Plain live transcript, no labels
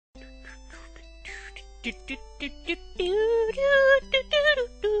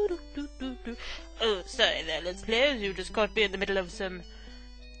Oh, sorry there, let's play. You just caught me in the middle of some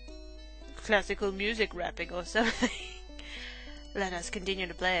classical music rapping or something. Let us continue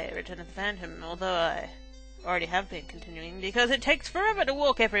to play Return of the Phantom, although I already have been continuing because it takes forever to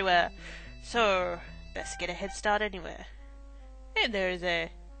walk everywhere. So, best get a head start anywhere. Hey, there is a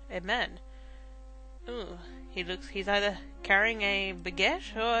man. Ooh, he's either carrying a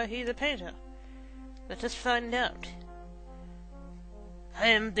baguette or he's a painter. Let us find out. I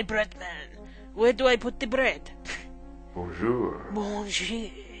am the bread man. Where do I put the bread? Bonjour. Bonjour.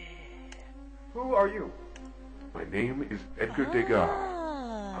 Who are you? My name is Edgar Degas.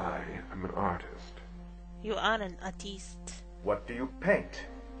 I am an artist. You are an artiste. What do you paint?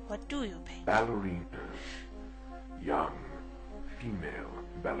 What do you paint? Ballerinas. Young, female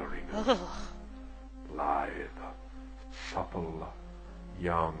ballerinas. Oh. Lithe, supple,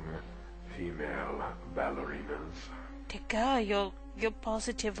 young, female ballerinas. Degas, you're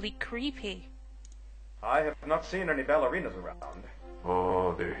positively creepy. I have not seen any ballerinas around.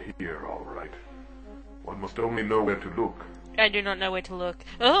 Oh, they're here, all right. One must only know where to look. I do not know where to look.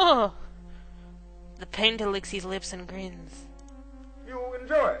 Oh! The painter licks his lips and grins. You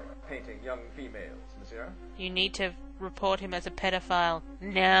enjoy painting young females, monsieur? You need to report him as a pedophile.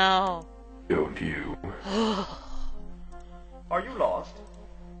 Now. Don't you? Are you lost?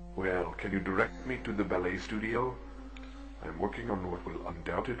 Well, can you direct me to the ballet studio? I'm working on what will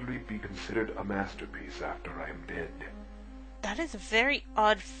undoubtedly be considered a masterpiece after I am dead. That is a very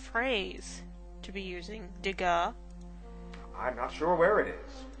odd phrase to be using, Degas. I'm not sure where it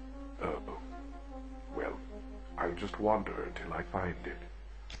is. Oh. Well, I'll just wander until I find it.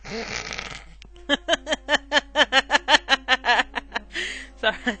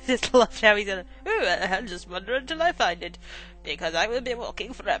 Sorry, I just loved how he said, "Oh, I'll just wander until I find it, because I will be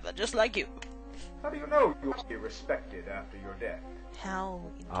walking forever, just like you." How do you know you'll be respected after your death? How?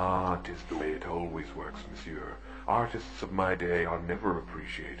 Ah, 'tis the way it always works, monsieur. Artists of my day are never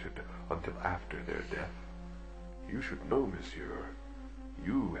appreciated until after their death. You should know, monsieur.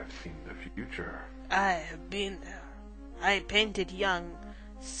 You have seen the future. I have been there. I painted young,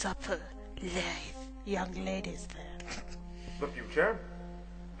 supple, lithe young ladies there. The future?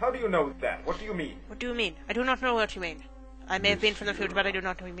 How do you know that? What do you mean? What do you mean? I do not know what you mean. I may have been from the future, but I do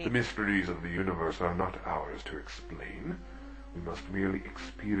not know what you The mean. mysteries of the universe are not ours to explain. We must merely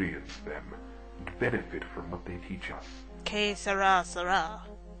experience them and benefit from what they teach us. Que sera, sera.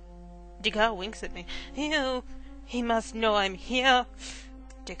 Degas winks at me. He must know I'm here.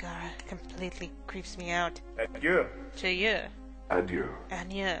 Degas completely creeps me out. Adieu. To you. Adieu.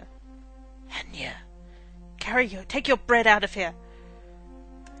 And you. And you. Carry you. Take your bread out of here.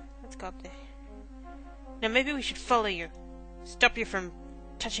 Let's go up there. Now maybe we should follow you. Stop you from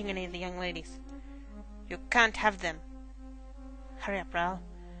touching any of the young ladies. You can't have them. Hurry up, Raoul.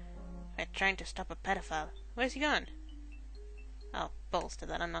 We're trying to stop a pedophile. Where's he gone? Oh, balls to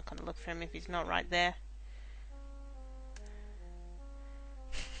that. I'm not going to look for him if he's not right there.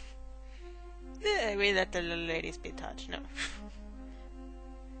 We let the little ladies be touched. No.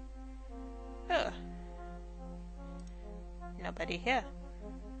 Oh. Nobody here.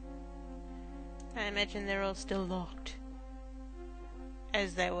 I imagine they're all still locked.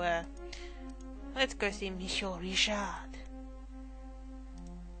 As they were. Let's go see Monsieur Richard.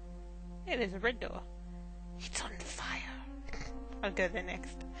 Hey, there's a red door. It's on fire. I'll go there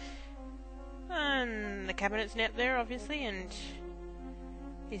next. And the cabinet's not there, obviously, and...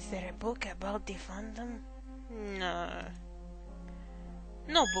 Is there a book about the Phantom? No.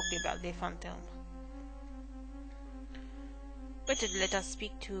 No book about the Phantom. But let us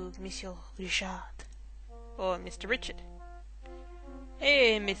speak to Monsieur Richard. Or Mr. Richard.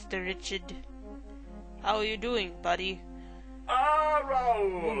 Hey, Mr. Richard. How are you doing, buddy? Ah,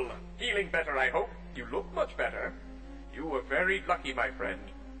 Raoul! Feeling better, I hope. You look much better. You were very lucky, my friend.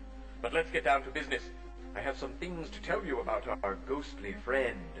 But let's get down to business. I have some things to tell you about our ghostly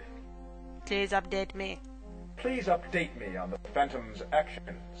friend. Please update me. Please update me on the Phantom's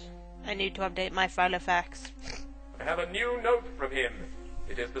actions. I need to update my file of facts. I have a new note from him.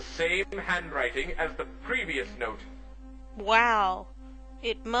 It is the same handwriting as the previous note. Wow.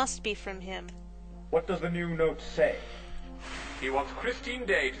 It must be from him. What does the new note say? He wants Christine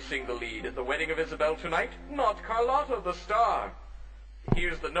Day to sing the lead at the wedding of Isabel tonight, not Carlotta the star.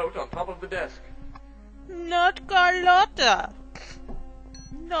 Here's the note on top of the desk. Not Carlotta.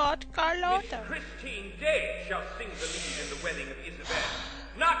 Not Carlotta. Miss Christine Day shall sing the lead in the wedding of Isabel,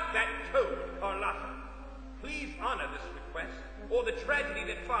 not that toad Carlotta. Please honor this request, or the tragedy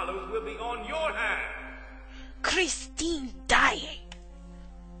that follows will be on your hands. Christine dying.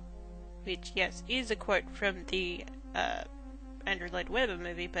 which, yes, is a quote from the Andrew Lloyd Webber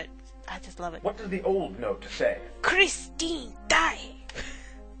movie, but I just love it. What does the old note say? Christine, die!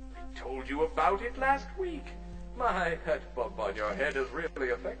 Told you about it last week. My, that bump on your head has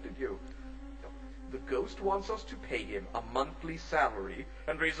really affected you. The ghost wants us to pay him a monthly salary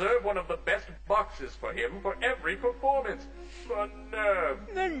and reserve one of the best boxes for him for every performance. The nerve.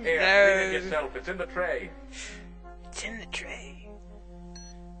 The Here, nerve. clean it yourself. It's in the tray. It's in the tray.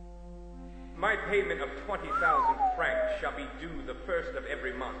 My payment of 20,000 francs shall be due the first of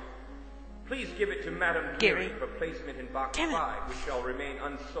every month. Please give it to Madame Gary. Geary for placement in box Damn it. 5, which shall remain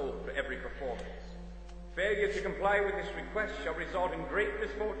unsold for every performance. Failure to comply with this request shall result in great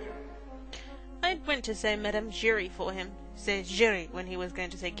misfortune. I went to say Madame Giry for him. Say Giry when he was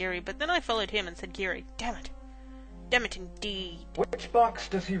going to say Gary, but then I followed him and said Gary. Damn it. Damn it indeed. Which box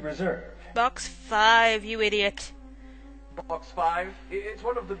does he reserve? Box 5, you idiot. Box 5, it's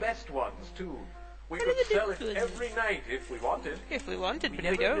one of the best ones, too. We What could are the sell it difference? every night if we wanted. If we wanted, We but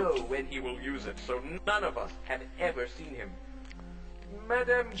we never don't. know when he will use it, so none of us have ever seen him.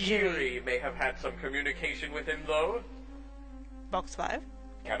 Madame Giry. Giry may have had some communication with him, though. Box 5?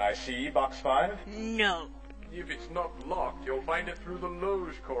 Can I see box 5? No. If it's not locked, you'll find it through the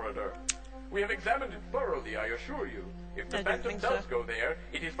loge corridor. We have examined it thoroughly, I assure you. If the I don't phantom think does so. go there,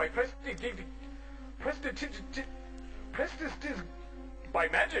 it is by by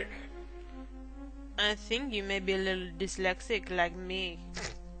magic. I think you may be a little dyslexic like me.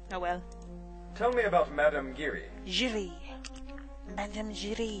 Oh well. Tell me about Madame Geary. Giry. Madame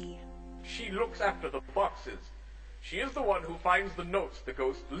Giry. She looks after the boxes. She is the one who finds the notes the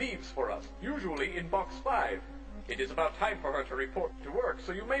ghost leaves for us, usually in box 5. It is about time for her to report to work,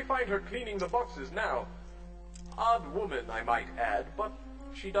 so you may find her cleaning the boxes now. Odd woman, I might add, but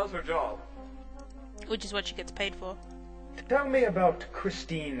she does her job. Which is what she gets paid for. Tell me about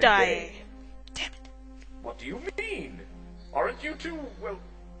Christine Die. Day. Damn it. What do you mean? Aren't you two, well,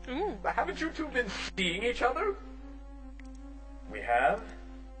 Ooh. haven't you two been seeing each other? We have?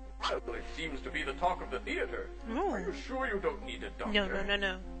 Well, it seems to be the talk of the theater. Ooh. Are you sure you don't need a doctor? No, no, no,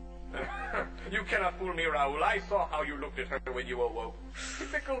 no. You cannot fool me, Raoul. I saw how you looked at her when you awoke.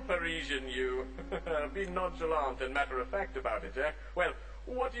 Typical Parisian, you. Be nonchalant and matter-of-fact about it, eh? Well,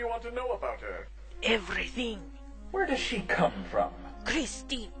 what do you want to know about her? Everything. Where does she come from?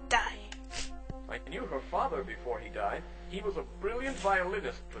 Christine, die. I knew her father before he died. He was a brilliant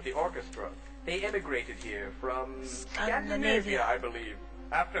violinist with the orchestra. They emigrated here from Scandinavia, I believe.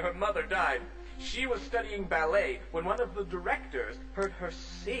 After her mother died, she was studying ballet when one of the directors heard her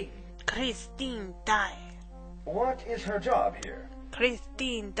sing. Christine, die. What is her job here?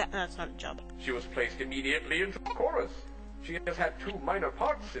 Christine, die. No, that's not a job. She was placed immediately into chorus. She has had 2 minor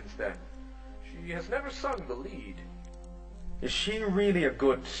parts since then. She has never sung the lead. Is she really a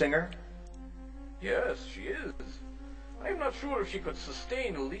good singer? Yes, she is. I am not sure if she could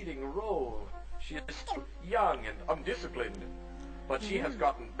sustain a leading role. She is still young and undisciplined. But she has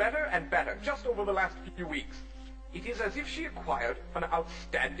gotten better and better just over the last few weeks. It is as if she acquired an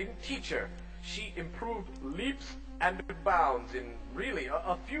outstanding teacher. She improved leaps and bounds in really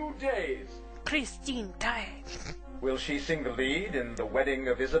a few days. Christine, die. Will she sing the lead in The Wedding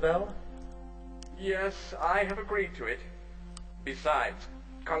of Isabel? Yes, I have agreed to it. Besides,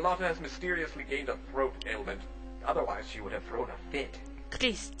 Carlotta has mysteriously gained a throat ailment. Otherwise, she would have thrown a fit.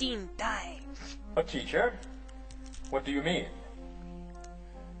 Christine, die. A teacher? What do you mean?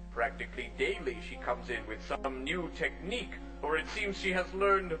 Practically daily she comes in with some new technique, or it seems she has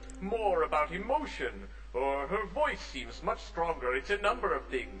learned more about emotion, or her voice seems much stronger. It's a number of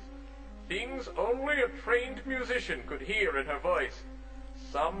things. Things only a trained musician could hear in her voice.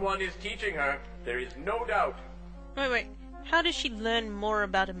 Someone is teaching her, there is no doubt. Wait. How does she learn more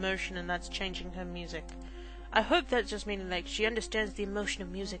about emotion and that's changing her music? I hope that's just meaning like she understands the emotion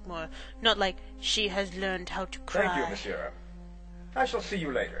of music more, not like she has learned how to cry. Thank you, monsieur. I shall see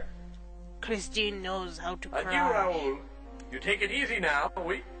you later. Christine knows how to cry. Adieu, Raoul. You take it easy now,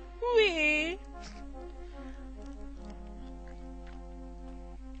 oui? Oui.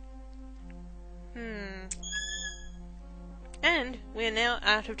 And we're now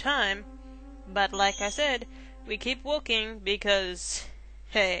out of time. But like I said, we keep walking because,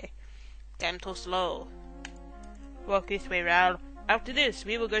 hey, time too slow. Walk this way, Raoul. After this,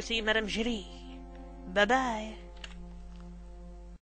 we will go see Madame Giry. Bye-bye.